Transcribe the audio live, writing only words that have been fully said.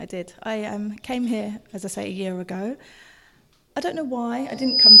did. I came here, as I say, a year ago. I don't know why I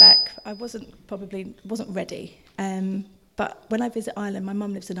didn't come back. I wasn't ready. But when I visit Ireland, my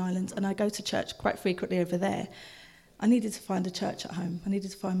mum lives in Ireland, and I go to church quite frequently over there. I needed to find a church at home. I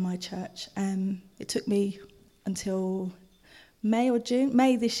needed to find my church. It took me until May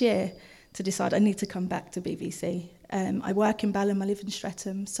this year, to decide I need to come back to BVC. I work in Balham, I live in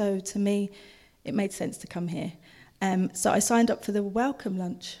Streatham, so to me, it made sense to come here. So I signed up for the welcome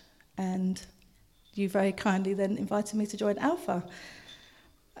lunch, and you very kindly then invited me to join Alpha.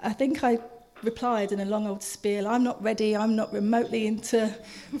 I think I replied in a long old spiel, I'm not ready, I'm not remotely into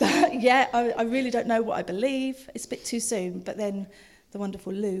that yet, I really don't know what I believe, it's a bit too soon. But then the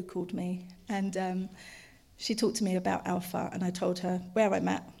wonderful Lou called me, and she talked to me about Alpha, and I told her where I'm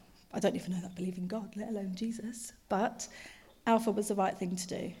at. I don't even know that I believe in God, let alone Jesus, but Alpha was the right thing to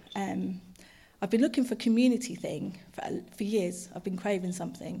do. I've been looking for a community thing for years. I've been craving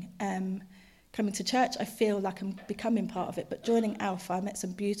something. Coming to church, I feel like I'm becoming part of it, but joining Alpha, I met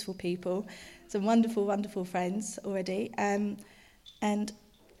some beautiful people, some wonderful, wonderful friends already, and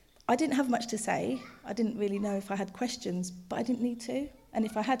I didn't have much to say. I didn't really know if I had questions, but I didn't need to, and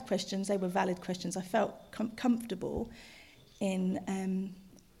if I had questions, they were valid questions. I felt comfortable in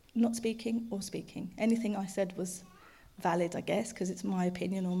not speaking or speaking. Anything I said was valid, I guess, because it's my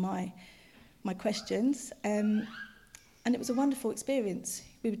opinion or my questions. And it was a wonderful experience.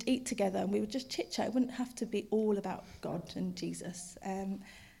 We would eat together and we would just chit-chat. It wouldn't have to be all about God and Jesus. And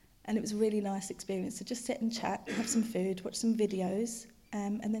it was a really nice experience to just sit and chat, have some food, watch some videos,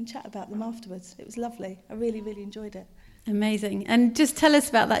 and then chat about them afterwards. It was lovely. I really, really enjoyed it. Amazing. And just tell us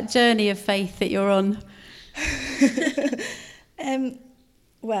about that journey of faith that you're on.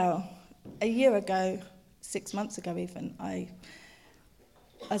 Well, a year ago, 6 months ago even, I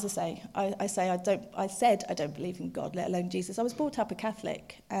said I don't believe in God, let alone Jesus. I was brought up a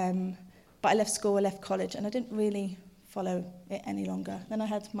Catholic, but I left school, I left college, and I didn't really follow it any longer. Then I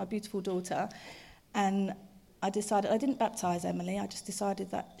had my beautiful daughter, and I decided, I didn't baptise Emily, I just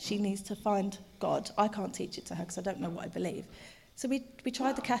decided that she needs to find God. I can't teach it to her because I don't know what I believe. So we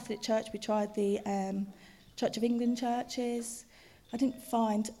tried the Catholic Church, we tried the Church of England churches. I didn't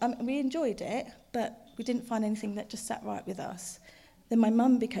find, we enjoyed it, but we didn't find anything that just sat right with us. Then my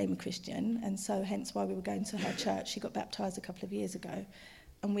mum became a Christian, and so hence why we were going to her church. She got baptised a couple of years ago,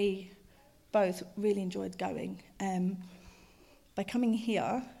 and we both really enjoyed going. By coming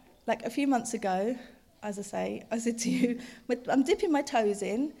here, like a few months ago, as I say, I said to you, I'm dipping my toes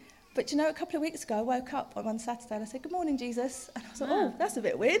in, but you know, a couple of weeks ago I woke up on one Saturday and I said, good morning, Jesus. And I was like, oh, that's a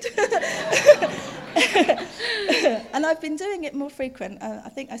bit weird. And I've been doing it more frequent. I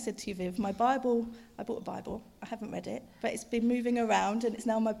think I said to you, Viv, my Bible, I bought a Bible. I haven't read it, but it's been moving around and it's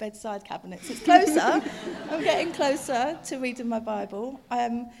now on my bedside cabinet. So it's closer. I'm getting closer to reading my Bible.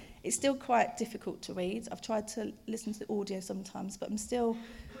 It's still quite difficult to read. I've tried to listen to the audio sometimes, but I'm still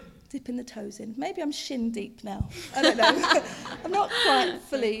dipping the toes in. Maybe I'm shin deep now. I don't know. I'm not quite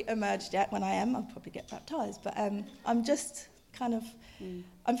fully emerged yet. When I am, I'll probably get baptised. But I'm just kind of,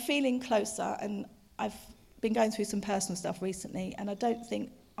 I'm feeling closer, and I've been going through some personal stuff recently, and I don't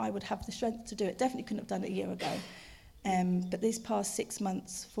think I would have the strength to do it. Definitely couldn't have done it a year ago. But these past 6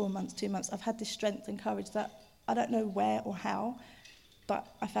 months, 4 months, 2 months, I've had this strength and courage that I don't know where or how, but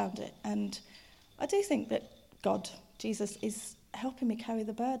I found it. And I do think that God, Jesus, is helping me carry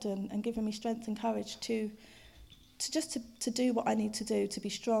the burden and giving me strength and courage to do what I need to do, to be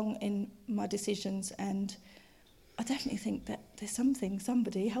strong in my decisions. And I definitely think that there's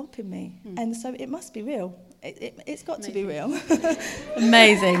somebody helping me. And so it must be real. It's got to be real.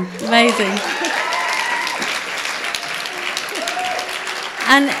 Amazing.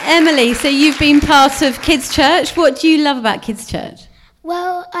 And Emily, so you've been part of Kids Church. What do you love about Kids Church?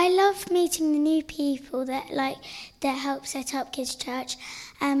 Well, I love meeting the new people that help set up Kids Church,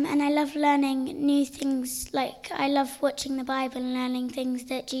 and I love learning new things. Like, I love watching the Bible and learning things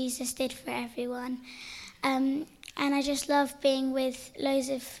that Jesus did for everyone. And I just love being with loads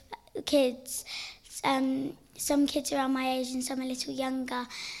of kids. Some kids around my age and some a little younger,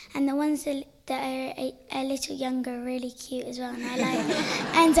 and the ones that are a little younger are really cute as well.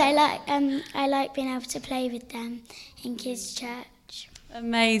 And I like being able to play with them in Kids Church.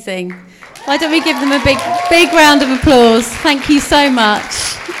 Amazing. Why don't we give them a big round of applause? Thank you so much.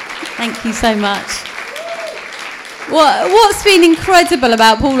 Thank you so much. What's been incredible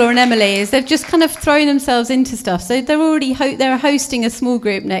about Paula and Emily is they've just kind of thrown themselves into stuff. So they're already they're hosting a small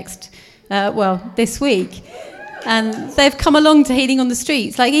group this week. And they've come along to Healing on the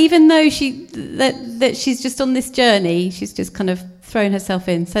Streets. Like, even though that she's just on this journey, she's just kind of thrown herself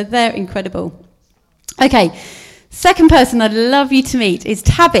in. So they're incredible. Okay. Second person I'd love you to meet is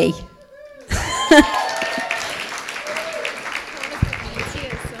Tabby.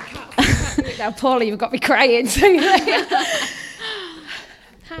 Now, Paula, you've got me crying.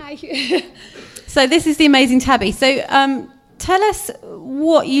 Hi. So this is the amazing Tabby. So tell us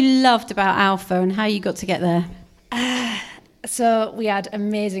what you loved about Alpha and how you got to get there. So we had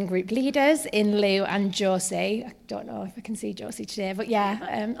amazing group leaders in Lou and Josie. I don't know if I can see Josie today, but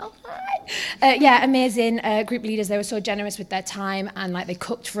yeah. Amazing group leaders. They were so generous with their time, and like they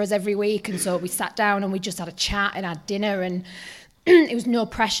cooked for us every week. And so we sat down and we just had a chat and had dinner, and it was no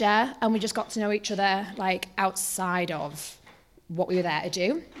pressure, and we just got to know each other like outside of what we were there to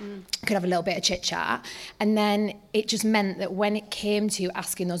do. Could have a little bit of chit chat, and then it just meant that when it came to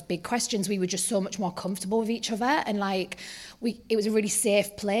asking those big questions, we were just so much more comfortable with each other, and like it was a really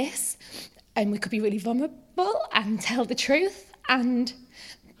safe place, and we could be really vulnerable and tell the truth. And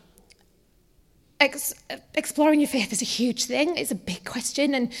exploring your faith is a huge thing. It's a big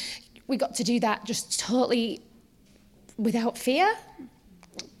question, and we got to do that just totally without fear,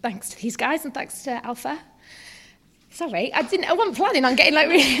 thanks to these guys and thanks to Alpha. Sorry, I wasn't planning on getting like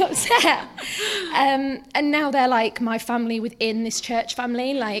really upset. And now they're like my family within this church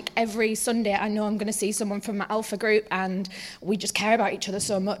family. Like every Sunday I know I'm going to see someone from my Alpha group, and we just care about each other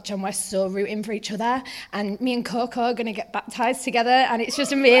so much, and we're so rooting for each other. And me and Coco are going to get baptised together, and it's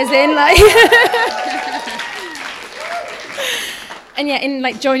just amazing. Like, and yeah, in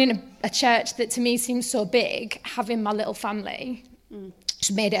like joining a church that to me seems so big, having my little family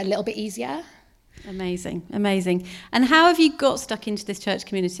just made it a little bit easier. Amazing. And how have you got stuck into this church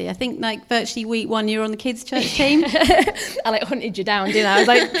community? I think like virtually week 1 you were on the kids' church team. I like hunted you down, didn't I? I was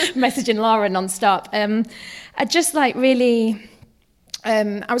like messaging Laura non-stop. I just like really...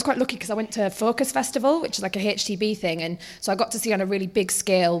 I was quite lucky because I went to Focus Festival, which is like a HTB thing, and so I got to see on a really big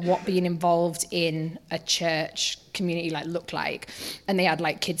scale what being involved in a church community like looked like, and they had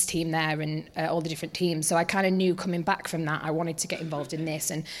like kids team there and all the different teams, so I kind of knew coming back from that I wanted to get involved in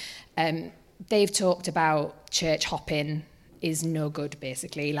this. And they've talked about church hopping is no good,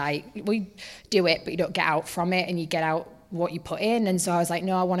 basically. Like, we do it, but you don't get out from it, and you get out what you put in. And so I was like,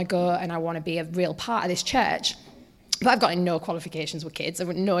 no, I want to go and I want to be a real part of this church. But I've got no qualifications with kids. I've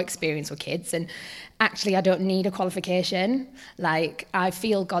got no experience with kids. And actually, I don't need a qualification. Like, I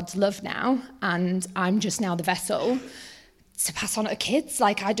feel God's love now, and I'm just now the vessel to pass on to kids.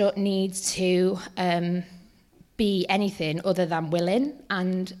 Like, I don't need to... be anything other than willing,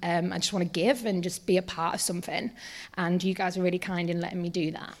 and I just want to give and just be a part of something, and you guys are really kind in letting me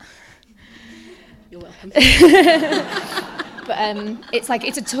do that. You're welcome. But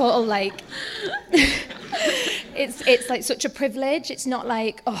it's a total like it's like such a privilege. It's not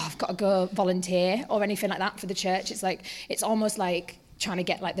like, oh, I've got to go volunteer or anything like that for the church. It's like, it's almost like trying to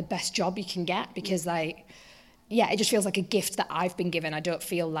get like the best job you can get, because like, yeah, it just feels like a gift that I've been given. I don't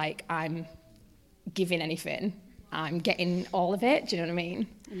feel like I'm giving anything. I'm getting all of it. Do you know what I mean?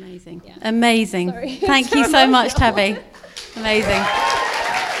 Amazing. Yeah. Amazing. Sorry. Thank you so much, Tabby. Amazing.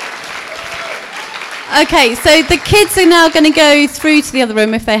 Okay, so the kids are now going to go through to the other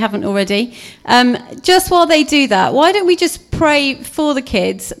room if they haven't already. Just while they do that, why don't we just pray for the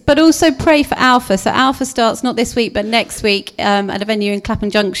kids, but also pray for Alpha. So Alpha starts not this week, but next week at a venue in Clapham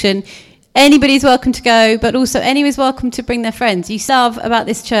Junction. Anybody's welcome to go, but also anyone's welcome to bring their friends. You love about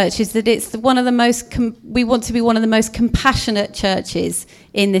this church is that it's one of the most, we want to be one of the most compassionate churches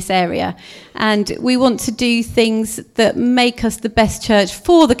in this area. And we want to do things that make us the best church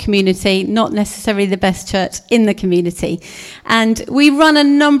for the community, not necessarily the best church in the community. And we run a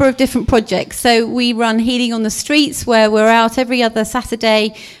number of different projects. So we run Healing on the Streets, where we're out every other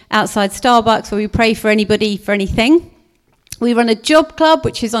Saturday outside Starbucks, where we pray for anybody, for anything. We run a job club,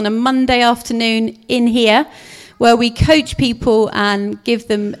 which is on a Monday afternoon in here, where we coach people and give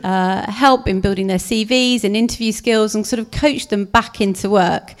them help in building their CVs and interview skills, and sort of coach them back into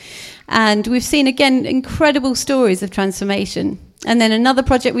work. And we've seen, again, incredible stories of transformation. And then another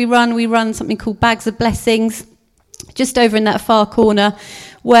project we run something called Bags of Blessings, just over in that far corner,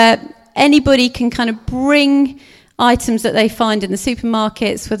 where anybody can kind of bring items that they find in the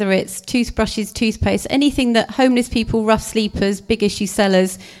supermarkets, whether it's toothbrushes, toothpaste, anything that homeless people, rough sleepers, big issue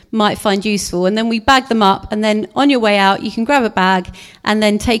sellers might find useful. And then we bag them up, and then on your way out, you can grab a bag and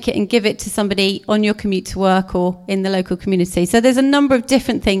then take it and give it to somebody on your commute to work or in the local community. So there's a number of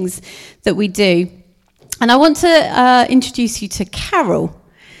different things that we do. And I want to introduce you to Carol.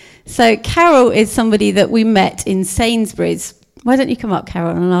 So Carol is somebody that we met in Sainsbury's. Why don't you come up,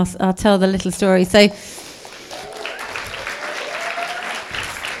 Carol, and I'll tell the little story.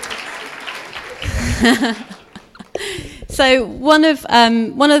 So one of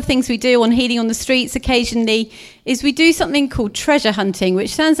the things we do on Healing on the Streets occasionally is we do something called treasure hunting,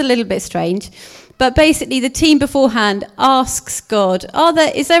 which sounds a little bit strange. But basically, the team beforehand asks God,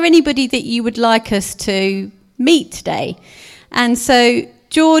 is there anybody that you would like us to meet today? And so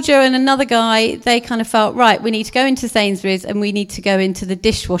Georgia and another guy, they kind of felt, right, we need to go into Sainsbury's and we need to go into the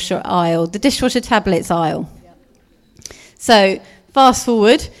dishwasher aisle, the dishwasher tablets aisle. Yep. So fast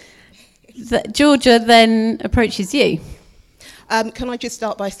forward, Georgia then approaches you. Can I just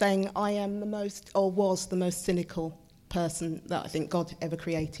start by saying I am was the most cynical person that I think God ever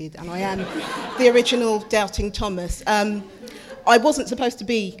created, and I am the original Doubting Thomas. I wasn't supposed to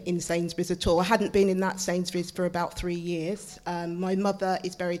be in Sainsbury's at all. I hadn't been in that Sainsbury's for about 3 years. My mother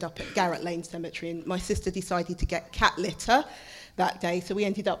is buried up at Garrett Lane Cemetery, and my sister decided to get cat litter that day, so we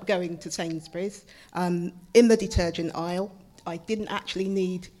ended up going to Sainsbury's. In the detergent aisle, I didn't actually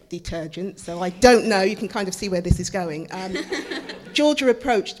need detergent, so I don't know, you can kind of see where this is going. Georgia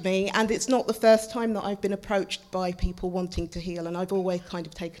approached me, and it's not the first time that I've been approached by people wanting to heal, and I've always kind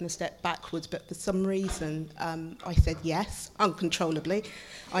of taken a step backwards, but for some reason I said yes, uncontrollably.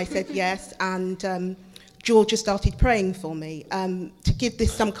 I said yes, and Georgia started praying for me. To give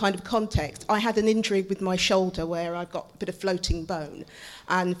this some kind of context, I had an injury with my shoulder where I've got a bit of floating bone,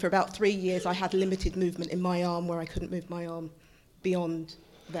 and for about 3 years I had limited movement in my arm where I couldn't move my arm beyond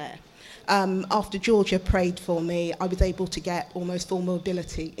there. After Georgia prayed for me, I was able to get almost full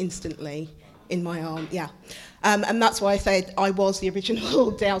mobility instantly in my arm, and that's why I said I was the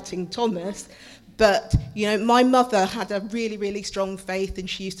original Doubting Thomas. But, you know, my mother had a really, really strong faith, and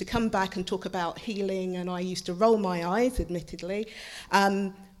she used to come back and talk about healing, and I used to roll my eyes, admittedly.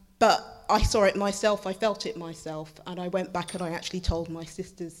 But I saw it myself, I felt it myself, and I went back and I actually told my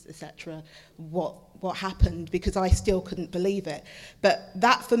sisters, etc., what happened, because I still couldn't believe it. But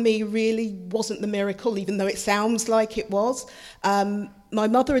that for me really wasn't the miracle, even though it sounds like it was. My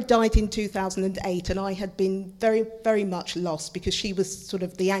mother had died in 2008, and I had been very, very much lost, because she was sort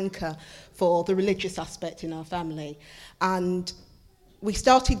of the anchor for the religious aspect in our family. And we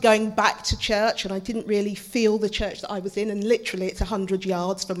started going back to church, and I didn't really feel the church that I was in, and literally it's 100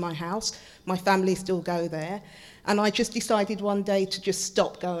 yards from my house. My family still go there. And I just decided one day to just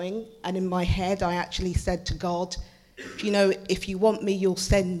stop going, and in my head I actually said to God, you know, if you want me, you'll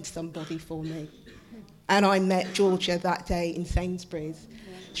send somebody for me. And I met Georgia that day in Sainsbury's.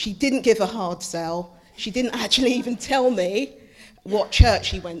 She didn't give a hard sell. She didn't actually even tell me what church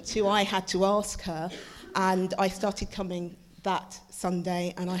she went to. I had to ask her, and I started coming that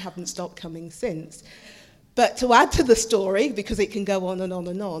Sunday, and I haven't stopped coming since. But to add to the story, because it can go on and on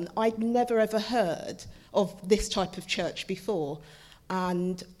and on, I'd never ever heard of this type of church before.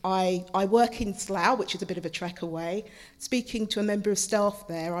 And I work in Slough, which is a bit of a trek away. Speaking to a member of staff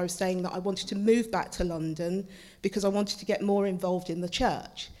there, I was saying that I wanted to move back to London because I wanted to get more involved in the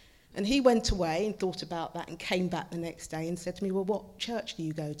church. And he went away and thought about that and came back the next day and said to me, well, what church do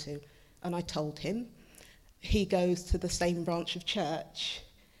you go to? And I told him. He goes to the same branch of church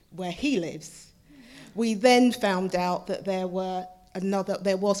where he lives. We then found out that there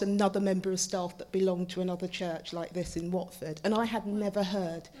was another member of staff that belonged to another church like this in Watford, and I had never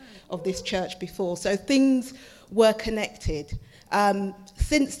heard of this church before. So things were connected.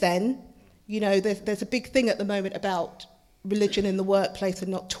 Since then, you know, there's a big thing at the moment about religion in the workplace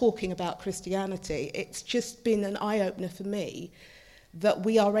and not talking about Christianity. It's just been an eye-opener for me that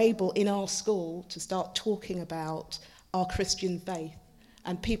we are able in our school to start talking about our Christian faith.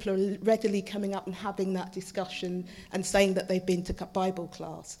 And people are readily coming up and having that discussion and saying that they've been to Bible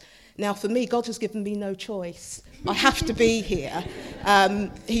class. Now, for me, God has given me no choice. I have to be here.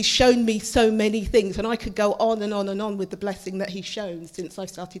 He's shown me so many things, and I could go on and on and on with the blessing that he's shown since I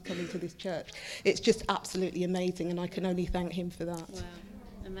started coming to this church. It's just absolutely amazing, and I can only thank him for that. Wow,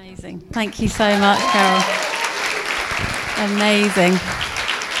 amazing. Thank you so much, Carol. Amazing.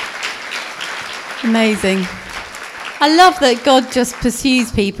 Amazing. I love that God just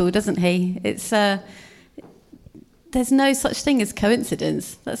pursues people, doesn't he? It's there's no such thing as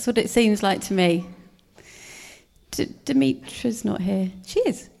coincidence. That's what it seems like to me. Demetra's not here. She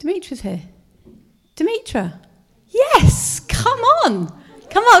is. Demetra's here. Demetra. Yes, come on.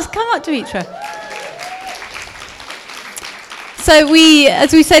 Come up, Demetra. So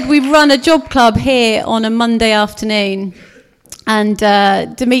as we said, we run a job club here on a Monday afternoon. And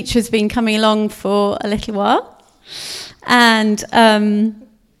Demetra's been coming along for a little while. And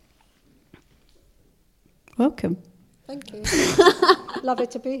welcome. Thank you. Lovely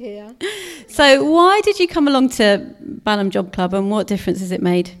to be here. So why did you come along to Balham Job Club, and what difference has it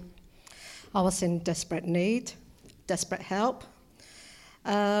made? I was in desperate need, desperate help,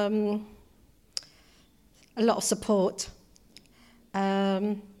 a lot of support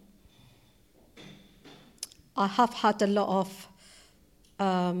I have had a lot of,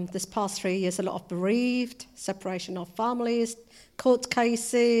 this past 3 years, a lot of bereaved, separation of families, court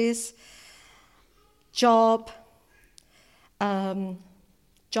cases, job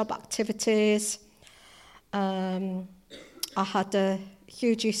activities. I had a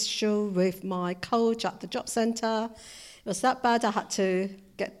huge issue with my coach at the job centre. It was that bad I had to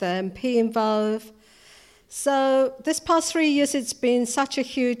get the MP involved. So this past 3 years, it's been such a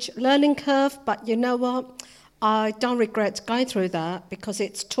huge learning curve, but you know what? I don't regret going through that because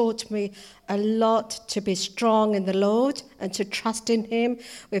it's taught me a lot to be strong in the Lord and to trust in Him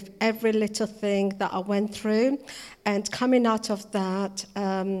with every little thing that I went through. And coming out of that,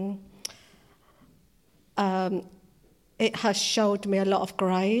 it has showed me a lot of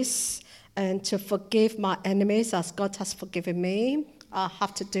grace and to forgive my enemies as God has forgiven me. I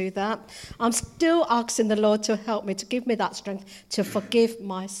have to do that. I'm still asking the Lord to help me, to give me that strength to forgive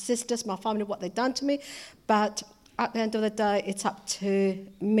my sisters, my family, what they've done to me. But at the end of the day, it's up to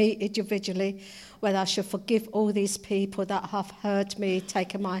me individually whether I should forgive all these people that have hurt me,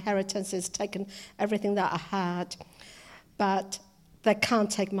 taken my inheritances, taken everything that I had. But they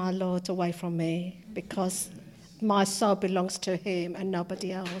can't take my Lord away from me because my soul belongs to Him and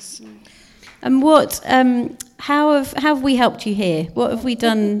nobody else. And how have we helped you here? What have we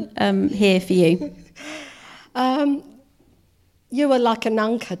done here for you? You were like an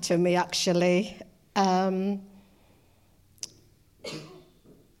anchor to me, actually. When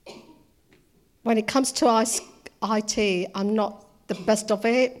it comes to IT, I'm not the best of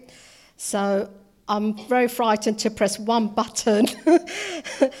it. So I'm very frightened to press one button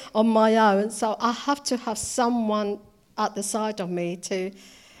on my own. So I have to have someone at the side of me to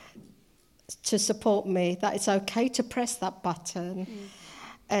support me, that it's okay to press that button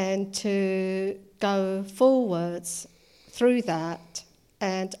and to go forwards through that.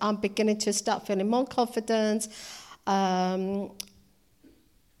 And I'm beginning to start feeling more confident. I'm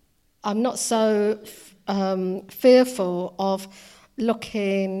not so fearful of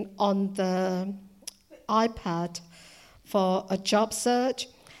looking on the iPad for a job search.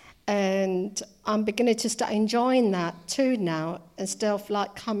 And I'm beginning to start enjoying that too now, instead of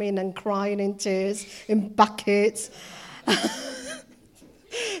like coming and crying in tears, in buckets.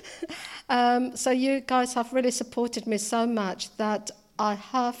 So you guys have really supported me so much that I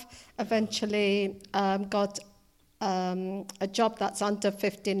have eventually got a job that's under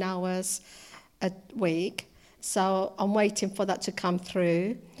 15 hours a week. So I'm waiting for that to come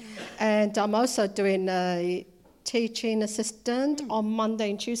through. And I'm also doing a teaching assistant on Monday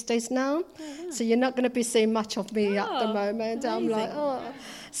and Tuesdays now. So you're not going to be seeing much of me at the moment. Amazing. I'm like,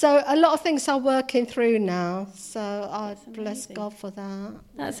 So a lot of things are working through now. So I bless God for that.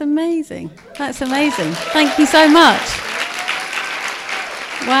 That's amazing. That's amazing. Thank you so much.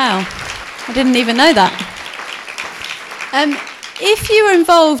 Wow. I didn't even know that. If you were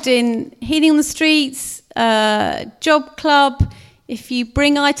involved in Healing on the Streets, Job Club, if you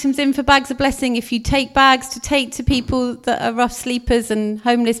bring items in for Bags of Blessing, if you take bags to take to people that are rough sleepers and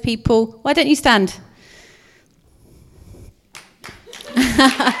homeless people, why don't you stand?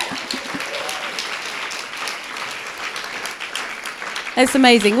 It's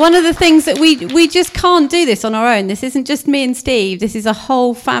amazing. One of the things that we just can't do this on our own. This isn't just me and Steve. This is a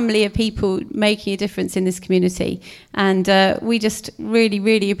whole family of people making a difference in this community. And we just really,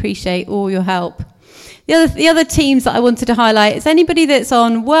 really appreciate all your help. The other teams that I wanted to highlight is anybody that's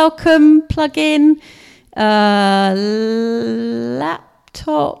on Welcome, Plug-in,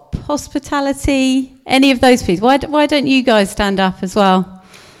 Laptop, Hospitality, any of those please. Why don't you guys stand up as well?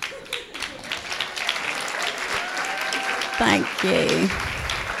 Thank you.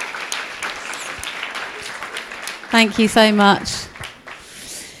 Thank you so much.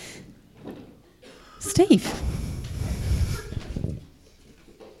 Steve.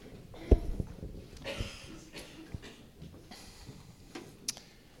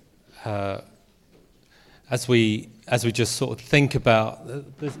 As we just sort of think about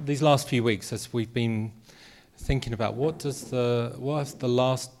these last few weeks, as we've been thinking about what has the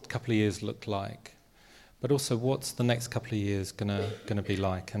last couple of years looked like, but also what's the next couple of years gonna be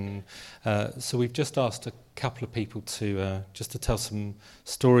like, and so we've just asked a couple of people to just to tell some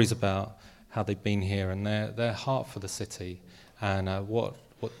stories about how they've been here and their heart for the city, and what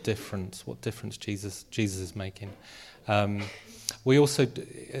difference Jesus is making. We also,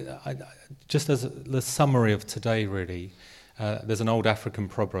 just as the summary of today, really, there's an old African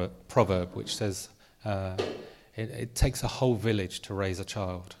proverb which says, it takes a whole village to raise a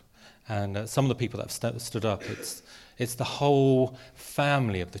child. And some of the people that have stood up, it's the whole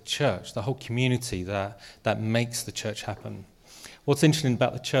family of the church, the whole community that makes the church happen. what's interesting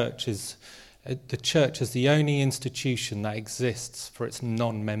about the church is the only institution that exists for its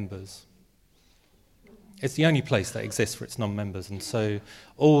non-members. It's the only place that exists for its non-members, and so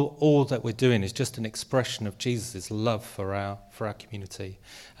all that we're doing is just an expression of Jesus' love for our community.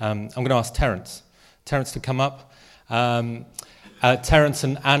 I'm going to ask Terence to come up. Terence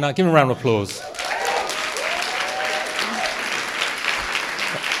and Anna, give them a round of applause.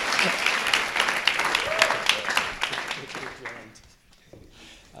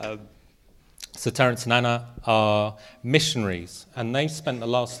 So Terence and Anna are missionaries, and they've spent the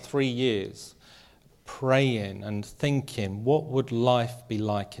last 3 years praying and thinking, what would life be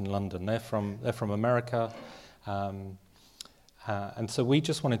like in London? They're from America, and so we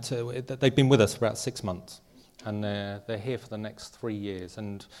just wanted to. They've been with us for about 6 months, and they're here for the next 3 years.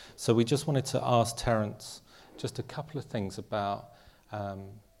 And so we just wanted to ask Terence just a couple of things about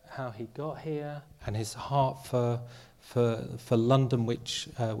how he got here and his heart for London, which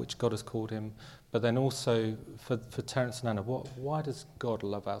God has called him, but then also for Terence and Anna, why does God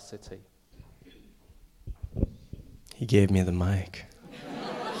love our city? He gave me the mic.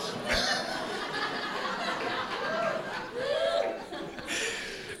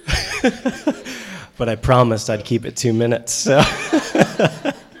 But I promised I'd keep it 2 minutes. So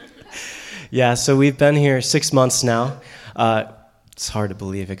yeah, so we've been here 6 months now. It's hard to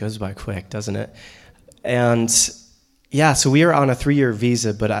believe. It goes by quick, doesn't it? And yeah, so we are on a 3-year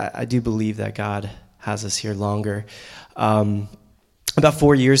visa, but I do believe that God has us here longer. About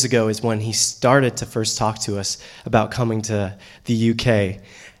 4 years ago is when he started to first talk to us about coming to the UK.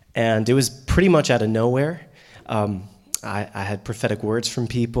 And it was pretty much out of nowhere. I had prophetic words from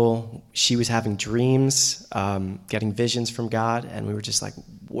people. She was having dreams, getting visions from God. And we were just like,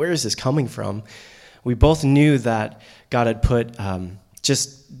 where is this coming from? We both knew that God had put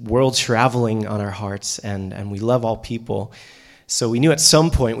just world traveling on our hearts. And we love all people. So we knew at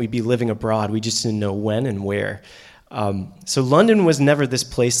some point we'd be living abroad. We just didn't know when and where. So London was never this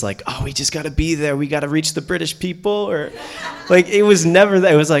place like, oh, we just got to be there. We got to reach the British people. Or like, it was never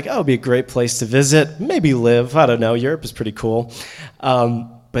that. It was like, oh, it'd be a great place to visit, maybe live. I don't know. Europe is pretty cool.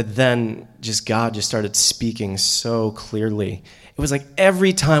 But then God just started speaking so clearly. It was like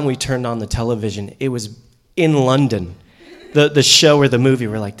every time we turned on the television, it was in London. The show or the movie,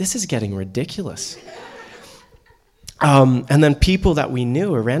 we're like, this is getting ridiculous. And then people that we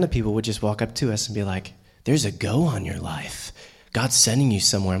knew or random people would just walk up to us and be like, there's a go on your life. God's sending you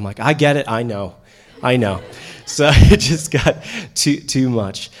somewhere. I'm like, I get it. I know. So it just got too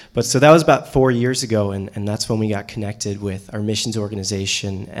much. But so that was about 4 years ago, and that's when we got connected with our missions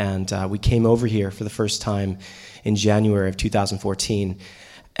organization. And we came over here for the first time in January of 2014.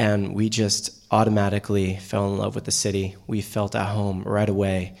 And we just automatically fell in love with the city. We felt at home right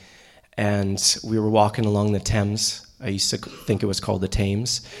away. And we were walking along the Thames. I used to think it was called the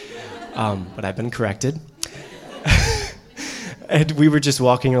Thames, but I've been corrected. And we were just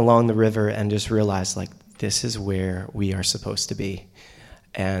walking along the river and just realized, like, this is where we are supposed to be.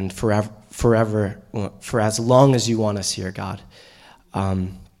 And forever, for as long as you want us here, God.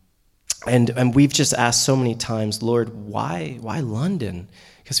 And we've just asked so many times, Lord, why London?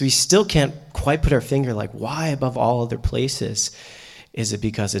 Because we still can't quite put our finger, like, why above all other places? Is it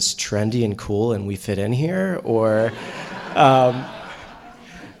because it's trendy and cool and we fit in here? Or,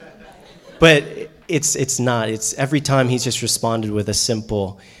 but it's not. It's every time he's just responded with a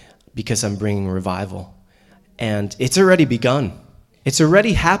simple, because I'm bringing revival. And it's already begun. It's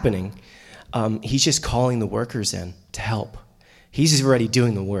already happening. He's just calling the workers in to help. He's already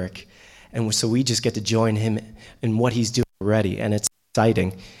doing the work. And so we just get to join him in what he's doing already. And it's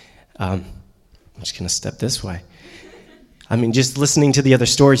exciting. I'm just going to step this way. I mean, just listening to the other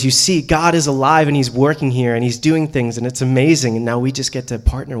stories, you see God is alive and he's working here and he's doing things and it's amazing. And now we just get to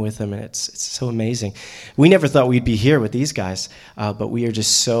partner with him and it's so amazing. We never thought we'd be here with these guys, but we are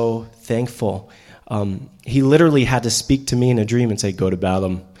just so thankful. He literally had to speak to me in a dream and say, go to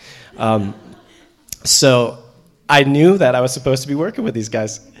Balaam. So I knew that I was supposed to be working with these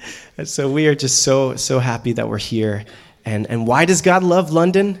guys. And so we are just so happy that we're here. And why does God love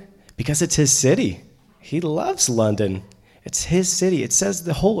London? Because it's his city. He loves London. It's his city. It says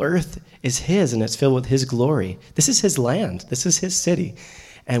the whole earth is his and it's filled with his glory. This is his land. This is his city.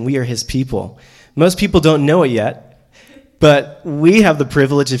 And we are his people. Most people don't know it yet, but we have the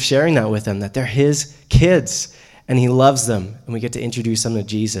privilege of sharing that with them, that they're his kids and he loves them. And we get to introduce them to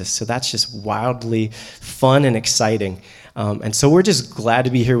Jesus. So that's just wildly fun and exciting. And so we're just glad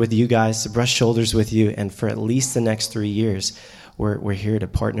to be here with you guys, to brush shoulders with you. And for at least the next 3 years, we're here to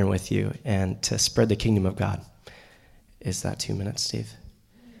partner with you and to spread the kingdom of God. Is that 2 minutes, Steve?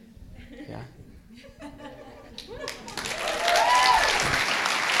 Yeah.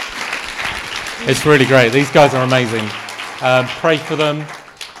 It's really great. These guys are amazing. Pray for them.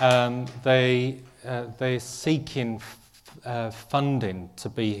 They're seeking funding to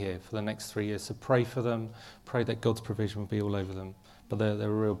be here for the next 3 years. So pray for them. Pray that God's provision will be all over them. But they're a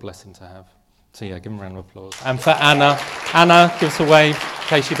real blessing to have. So yeah, give them a round of applause. And for Anna. Anna, give us a wave in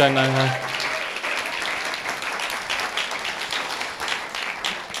case you don't know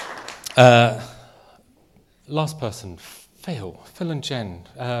her. Last person, Phil and Jen.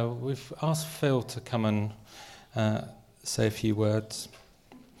 We've asked Phil to come and say a few words.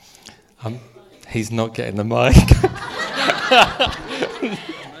 He's not getting the mic.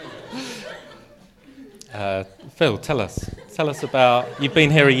 Phil, tell us about, you've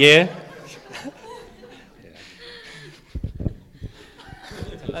been here a year.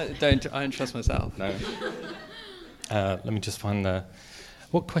 I don't trust myself. No. Let me just find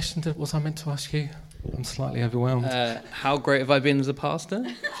what question was I meant to ask you? I'm slightly overwhelmed. How great have I been as a pastor?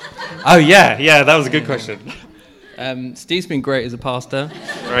 Oh, yeah, that was a good question. Steve's been great as a pastor.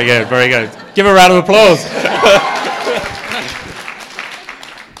 Very good, very good. Give a round of applause.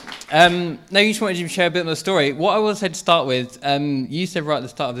 No, you just wanted to share a bit of the story. What I was said to start with, you said right at the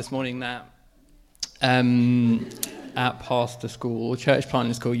start of this morning that at pastor school or church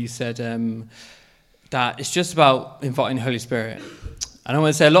planting school, you said that it's just about inviting the Holy Spirit. And I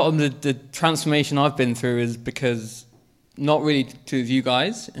want to say a lot of the transformation I've been through is because, not really to you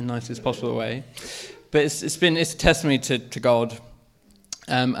guys in the nicest possible way, but it's a testimony to God.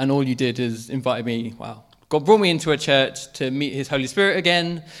 And all you did is invited me, God brought me into a church to meet his Holy Spirit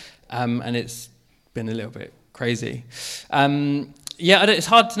again, and it's been a little bit crazy. It's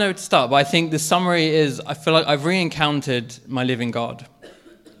hard to know where to start, but I think the summary is I feel like I've re-encountered my living God.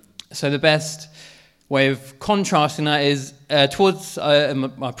 So the best way of contrasting that is towards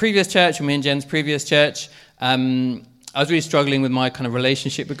my previous church, and me and Jen's previous church, I was really struggling with my kind of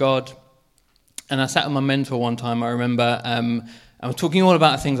relationship with God. And I sat with my mentor one time, I remember, I was talking all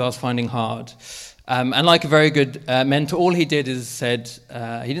about things I was finding hard. And like a very good mentor, all he did is said,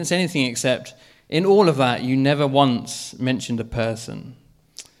 he didn't say anything except, in all of that, you never once mentioned a person.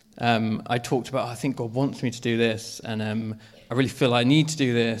 I talked about, I think God wants me to do this, and I really feel I need to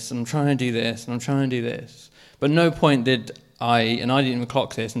do this, and I'm trying to do this, and I'm trying to do this. But no point did I didn't even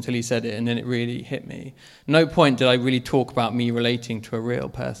clock this until he said it, and then it really hit me. No point did I really talk about me relating to a real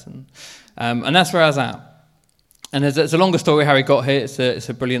person. And that's where I was at. And it's a longer story how he got here. It's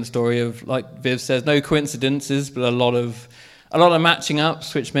a brilliant story of, like Viv says, no coincidences, but a lot of matching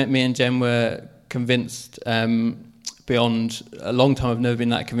ups, which meant me and Jen were convinced beyond a long time. I've never been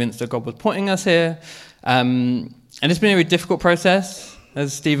that convinced that God was pointing us here. And it's been a very difficult process,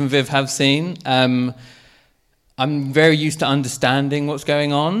 as Steve and Viv have seen. I'm very used to understanding what's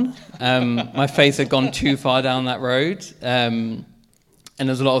going on. My faith had gone too far down that road. And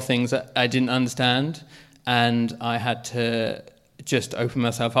there's a lot of things that I didn't understand. And I had to just open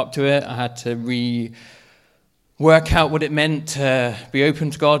myself up to it. I had to work out what it meant to be open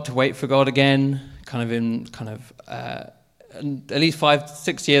to God, to wait for God again. At least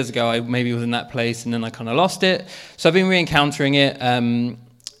 5-6 years ago, I maybe was in that place, and then I kind of lost it. So I've been re-encountering it.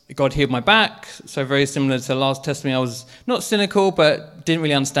 God healed my back, so very similar to the last testimony. I was not cynical, but didn't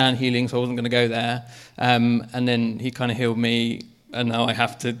really understand healing, so I wasn't going to go there. And then he kind of healed me, and now I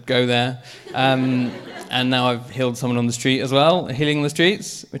have to go there. And now I've healed someone on the street as well, healing the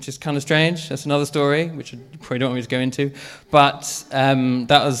streets, which is kind of strange. That's another story, which you probably don't want me to go into. But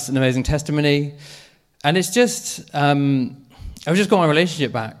that was an amazing testimony. And it's just, I've just got my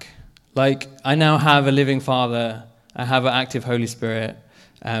relationship back. Like, I now have a living Father. I have an active Holy Spirit.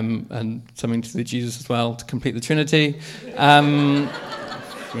 And something to do with Jesus as well, to complete the Trinity. But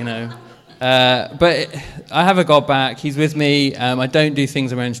I have a God back. He's with me. I don't do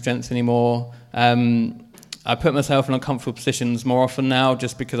things of my own strength anymore. I put myself in uncomfortable positions more often now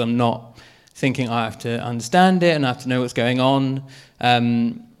just because I'm not thinking I have to understand it and I have to know what's going on.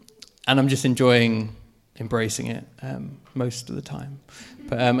 And I'm just enjoying embracing it most of the time.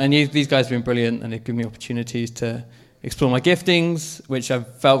 But these guys have been brilliant, and they've given me opportunities to explore my giftings, which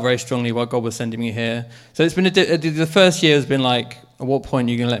I've felt very strongly while God was sending me here. So it's been the first year has been like, at what point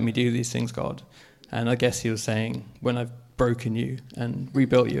are you going to let me do these things, God? And I guess he was saying, when I've broken you and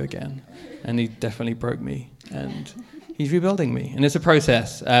rebuilt you again. And he definitely broke me, and he's rebuilding me. And it's a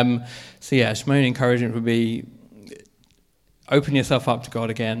process. My own encouragement would be, open yourself up to God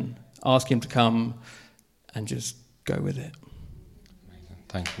again, ask him to come, and just go with it.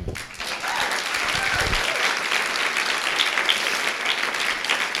 Thank you.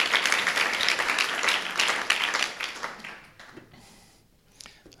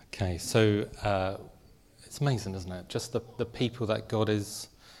 Okay, so it's amazing, isn't it? Just the people that God is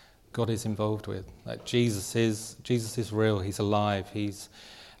God is involved with. That Jesus is real. He's alive.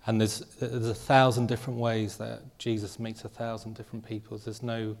 And there's 1,000 different ways that Jesus meets 1,000 different people. There's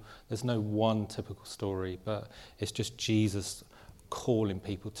no one typical story, but it's just Jesus calling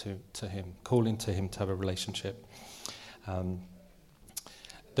people to him, calling to him to have a relationship.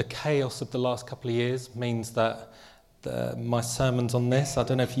 The chaos of the last couple of years means that my sermons on this, I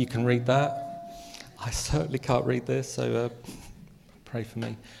don't know if you can read that. I certainly can't read this, so pray for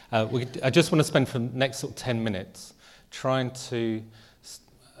me. I just want to spend for the next sort of 10 minutes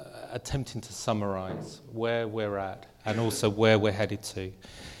attempting to summarise where we're at and also where we're headed to.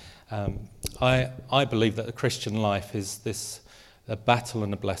 I believe that the Christian life is a battle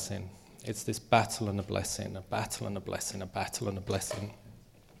and a blessing. It's this battle and a blessing, a battle and a blessing, a battle and a blessing.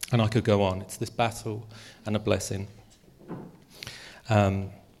 And I could go on. It's this battle and a blessing.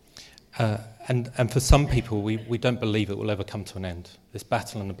 And for some people, we don't believe it will ever come to an end. This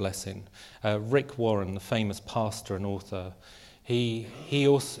battle and a blessing. Rick Warren, the famous pastor and author, he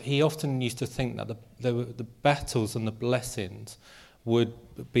often used to think that the battles and the blessings would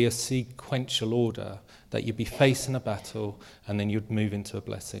be a sequential order, that you'd be facing a battle and then you'd move into a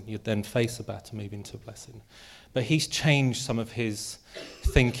blessing. You'd then face a battle, move into a blessing. But he's changed some of his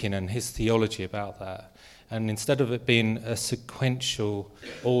thinking and his theology about that. And instead of it being a sequential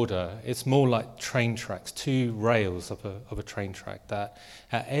order, it's more like train tracks, two rails of a train track, that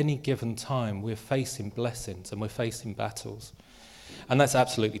at any given time we're facing blessings and we're facing battles. And that's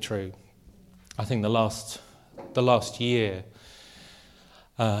absolutely true. I think the last year,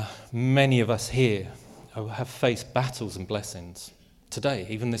 many of us here have faced battles and blessings. Today,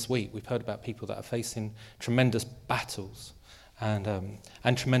 even this week, we've heard about people that are facing tremendous battles and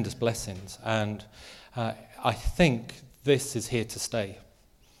tremendous blessings. And I think this is here to stay.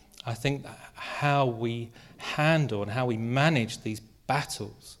 I think how we handle and how we manage these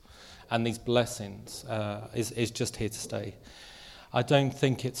battles and these blessings is just here to stay. I don't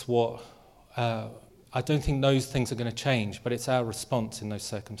think I don't think those things are going to change, but it's our response in those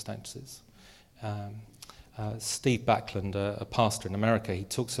circumstances. Steve Backlund, a pastor in America, he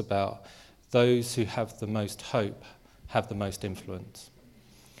talks about those who have the most hope have the most influence.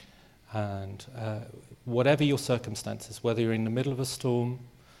 And whatever your circumstances, whether you're in the middle of a storm,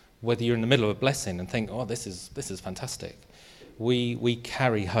 whether you're in the middle of a blessing and think, oh, this is fantastic, we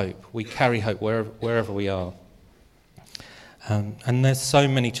carry hope. We carry hope wherever we are. And there's so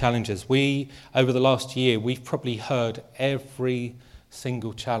many challenges. Over the last year, we've probably heard every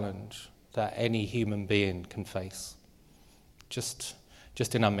single challenge that any human being can face. Just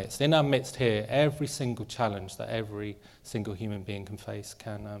in our midst. In our midst here, every single challenge that every single human being can face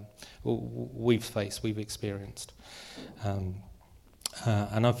we've faced, we've experienced. And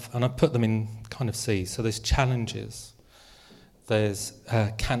I've put them in kind of C's. So there's challenges, there's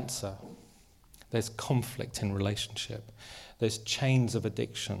cancer, there's conflict in relationship, there's chains of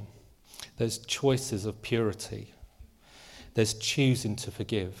addiction, there's choices of purity, there's choosing to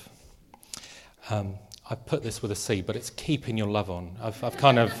forgive. I put this with a C, but it's keeping your love on. I've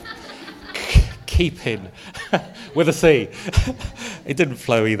kind of keeping with a C. It didn't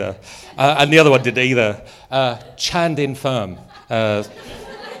flow either. And the other one didn't either. Standing firm.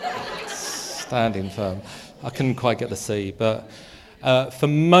 Standing firm. I couldn't quite get the C, but for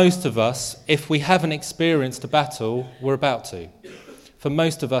most of us, if we haven't experienced a battle, we're about to. For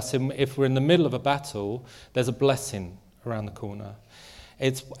most of us, if we're in the middle of a battle, there's a blessing around the corner.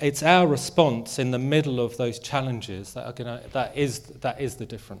 It's our response in the middle of those challenges that is the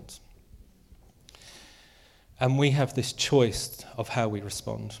difference. And we have this choice of how we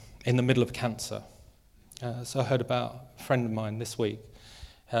respond in the middle of cancer. So I heard about a friend of mine this week,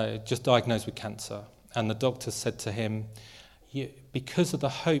 just diagnosed with cancer, and the doctor said to him, because of the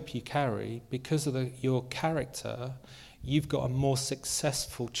hope you carry, because of your character, you've got a more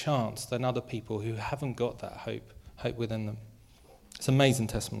successful chance than other people who haven't got that hope within them. It's an amazing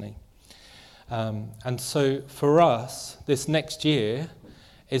testimony. And so for us, this next year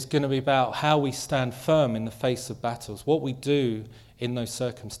is going to be about how we stand firm in the face of battles, what we do in those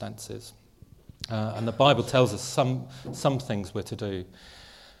circumstances. And the Bible tells us some things we're to do.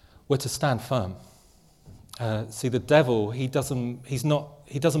 We're to stand firm. See, the devil, he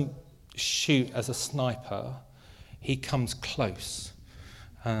doesn't shoot as a sniper. He comes close.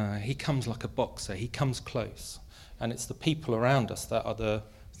 He comes like a boxer. He comes close. And it's the people around us that are the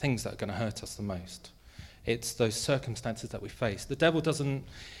things that are going to hurt us the most. It's those circumstances that we face. The devil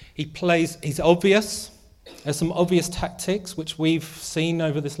he's obvious. There's some obvious tactics which we've seen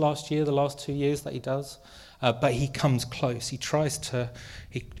over this last year, the last 2 years that he does. But he comes close. He tries to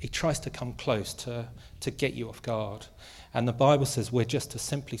come close to get you off guard. And the Bible says we're just to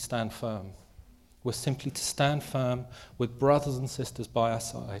simply stand firm. We're simply to stand firm with brothers and sisters by our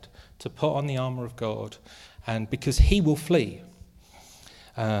side, to put on the armour of God, and because he will flee.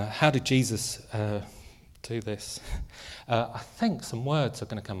 How did Jesus do this? I think some words are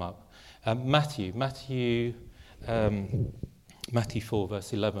going to come up. Matthew 4,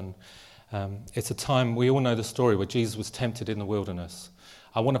 verse 11. It's a time, we all know the story where Jesus was tempted in the wilderness.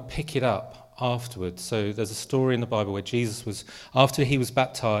 I want to pick it up afterwards. So there's a story in the Bible where Jesus was, after he was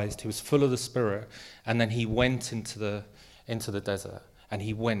baptized, he was full of the Spirit, and then he went into the desert, and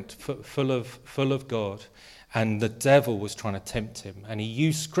he went full of God, and the devil was trying to tempt him, and he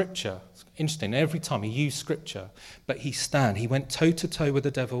used Scripture. It's interesting, every time he used Scripture, but he went toe to toe with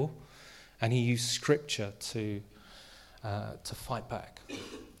the devil, and he used Scripture to fight back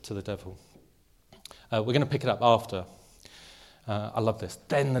to the devil. We're going to pick it up after. I love this.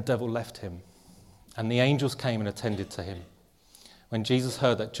 Then the devil left him, and the angels came and attended to him. When Jesus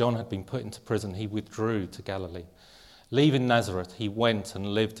heard that John had been put into prison, he withdrew to Galilee. Leaving Nazareth, he went and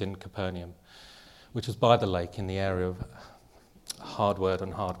lived in Capernaum, which was by the lake in the area of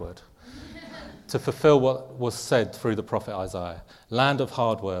Hardword, to fulfill what was said through the prophet Isaiah. Land of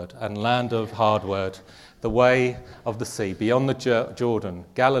Hardword and land of Hardword, the way of the sea, beyond the Jordan,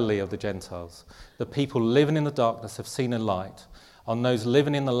 Galilee of the Gentiles. The people living in the darkness have seen a light. On those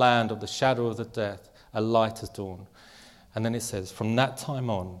living in the land of the shadow of the death, a light has dawned. And then it says, from that time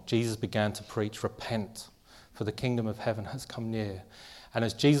on, Jesus began to preach, repent, for the kingdom of heaven has come near. And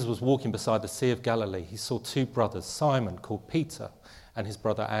as Jesus was walking beside the Sea of Galilee, he saw two brothers, Simon, called Peter, and his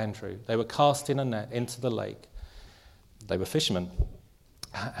brother Andrew. They were casting a net into the lake. They were fishermen.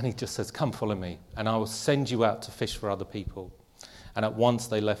 And he just says, come follow me, and I will send you out to fish for other people. And at once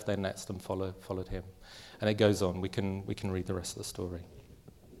they left their nets and followed him. And it goes on. We can read the rest of the story.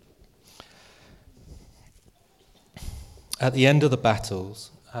 At the end of the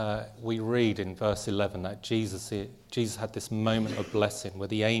battles, we read in verse 11 that Jesus had this moment of blessing where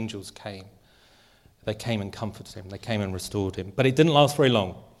the angels came. They came and comforted him. They came and restored him. But it didn't last very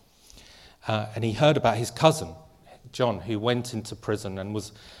long. And he heard about his cousin, John, who went into prison and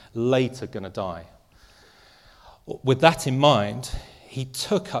was later going to die. With that in mind, he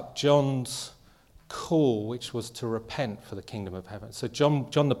took up John's call, which was to repent for the kingdom of heaven. So John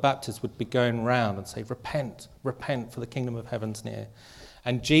the Baptist would be going round and say, repent, repent, for the kingdom of heaven's near.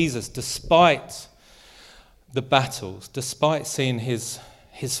 And Jesus, despite the battles, despite seeing his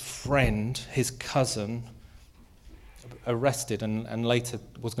friend, his cousin, arrested and later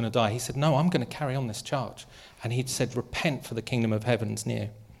was going to die, he said, no, I'm going to carry on this charge. And he said, repent, for the kingdom of heaven's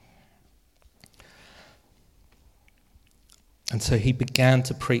near. And so he began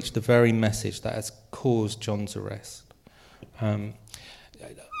to preach the very message that has caused John's arrest.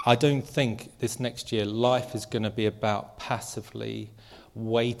 I don't think this next year life is going to be about passively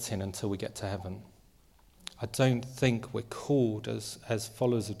waiting until we get to heaven. I don't think we're called as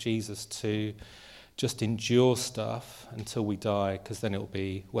followers of Jesus to just endure stuff until we die, because then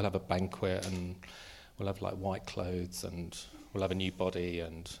we'll have a banquet and we'll have like white clothes and we'll have a new body.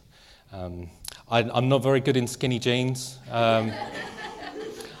 And I'm not very good in skinny jeans. I'm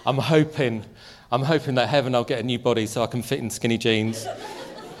hoping that heaven I'll get a new body so I can fit in skinny jeans.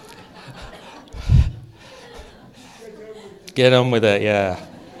 Get on with it, yeah.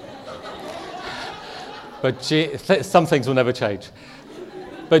 But some things will never change.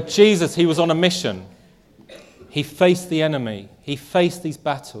 But Jesus, he was on a mission. He faced the enemy. He faced these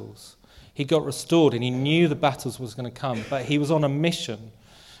battles. He got restored, and he knew the battles was going to come. But he was on a mission.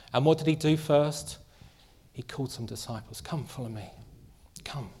 And what did he do first? He called some disciples. Come, follow me.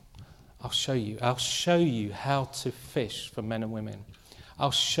 Come. I'll show you. I'll show you how to fish for men and women.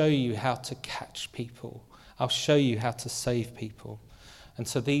 I'll show you how to catch people. I'll show you how to save people. And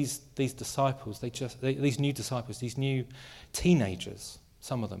so these disciples, these new disciples, these new teenagers,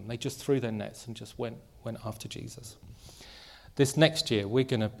 some of them, they just threw their nets and just went after Jesus. This next year, we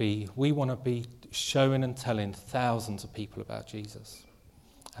want to be showing and telling thousands of people about Jesus.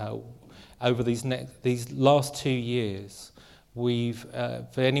 Over these last 2 years,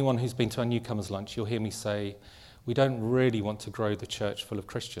 for anyone who's been to our newcomers lunch, you'll hear me say, we don't really want to grow the church full of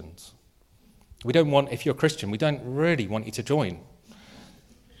Christians. If you're a Christian, we don't really want you to join.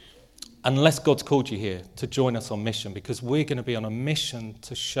 Unless God's called you here to join us on mission, because we're going to be on a mission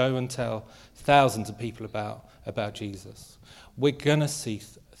to show and tell thousands of people about Jesus. We're going to see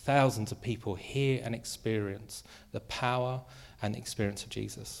thousands of people hear and experience the power and the experience of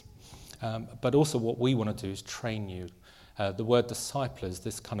Jesus. But also what we want to do is train you. The word disciple is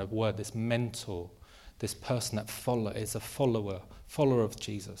this kind of word, this mentor, this person that is a follower of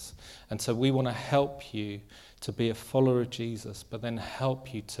Jesus. And so we want to help you to be a follower of Jesus, but then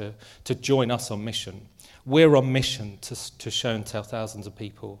help you to join us on mission. We're on mission to show and tell thousands of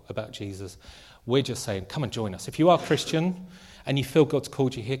people about Jesus. We're just saying, come and join us. If you are Christian and you feel God's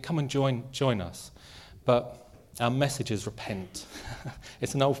called you here, come and join us. But our message is repent.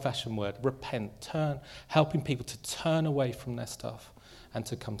 It's an old-fashioned word. Repent. Helping people to turn away from their stuff and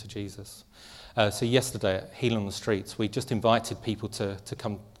to come to Jesus. So yesterday at Heal on the Streets, we just invited people to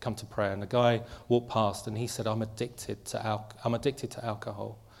come to prayer. And a guy walked past and he said, I'm addicted to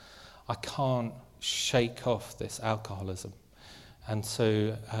alcohol. I can't shake off this alcoholism. And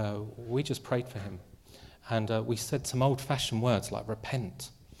so we just prayed for him. And we said some old-fashioned words like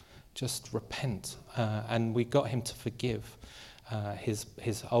repent. Just repent. And we got him to forgive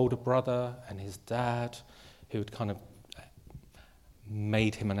his older brother and his dad, who had kind of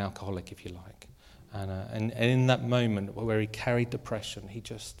made him an alcoholic, if you like. And in that moment where he carried depression, he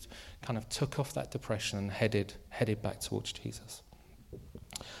just kind of took off that depression and headed back towards Jesus.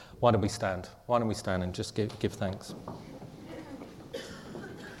 Why don't we stand? Why don't we stand and just give thanks?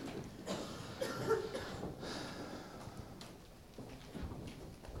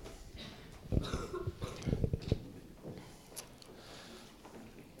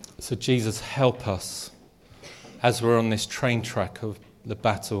 So Jesus, help us as we're on this train track of the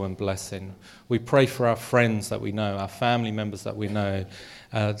battle and blessing. We pray for our friends that we know, our family members that we know,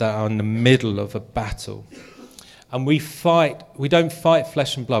 that are in the middle of a battle. And we don't fight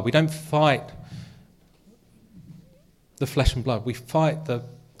flesh and blood. We don't fight the flesh and blood. We fight the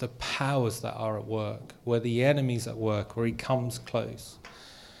powers that are at work, where the enemy's at work, where he comes close.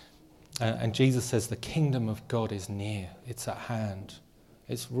 And Jesus says the kingdom of God is near. It's at hand.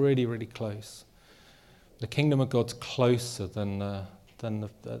 It's really, really close. The kingdom of God's closer than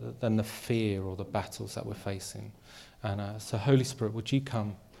the fear or the battles that we're facing. And so Holy Spirit, would you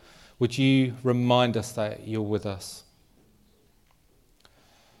come? Would you remind us that you're with us?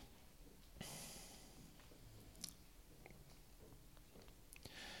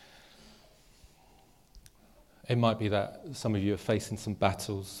 It might be that some of you are facing some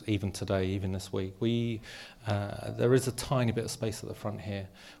battles even today, even this week. There is a tiny bit of space at the front here.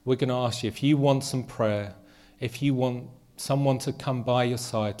 We're going to ask you, if you want some prayer, if you want someone to come by your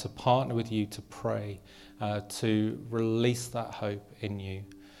side, to partner with you, to pray, to release that hope in you,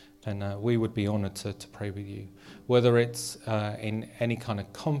 then we would be honoured to pray with you. Whether it's in any kind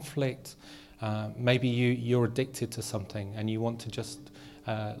of conflict, maybe you're addicted to something and you want to just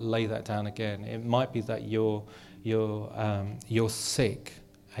lay that down again. It might be that you're sick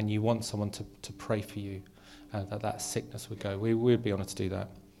and you want someone to pray for you, that sickness would go. We would be honoured to do that.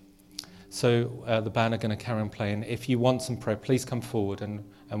 So the band are going to carry on playing. If you want some prayer, please come forward and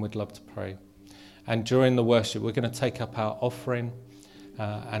we'd love to pray. And during the worship, we're going to take up our offering.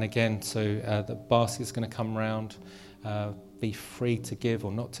 And again, so the basket's going to come round. Be free to give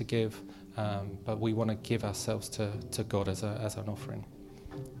or not to give. But we want to give ourselves to God as an offering.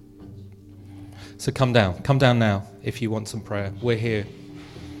 So come down now if you want some prayer. We're here.